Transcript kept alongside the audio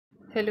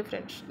Hello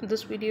friends, in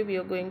this video we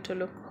are going to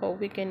look how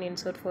we can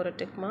insert for a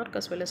tick mark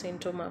as well as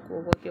into mark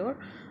over here.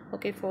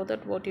 Okay, for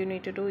that what you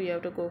need to do, you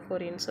have to go for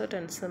insert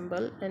and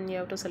symbol, and you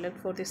have to select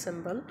for the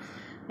symbol,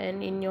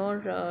 and in your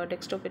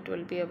desktop it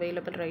will be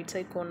available right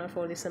side corner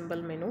for the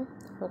symbol menu.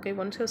 Okay,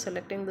 once you're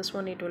selecting this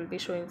one, it will be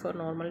showing for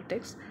normal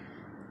text,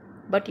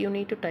 but you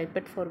need to type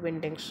it for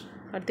windings.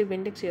 At the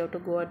windings you have to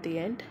go at the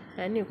end,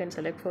 and you can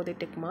select for the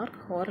tick mark,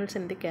 or else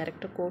in the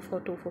character code for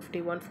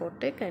 251 for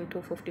tick and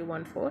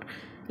 251 for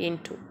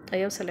into. I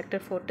have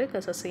selected for tick.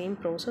 As the same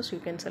process you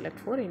can select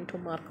for into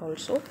mark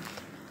also.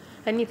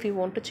 And if you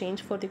want to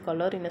change for the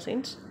color, in a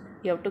sense,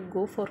 you have to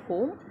go for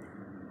home,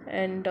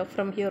 and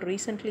from here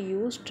recently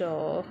used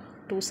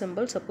two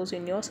symbols. Suppose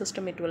in your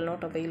system it will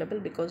not available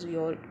because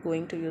you are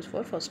going to use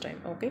for first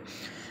time. Okay,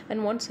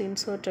 and once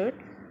inserted,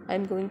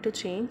 I'm going to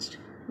change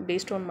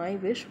based on my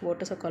wish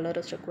what is a color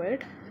is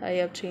required. I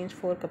have changed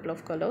for a couple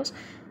of colors,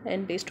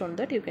 and based on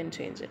that you can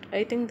change it.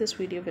 I think this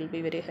video will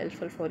be very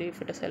helpful for you.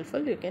 If it is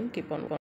helpful, you can keep on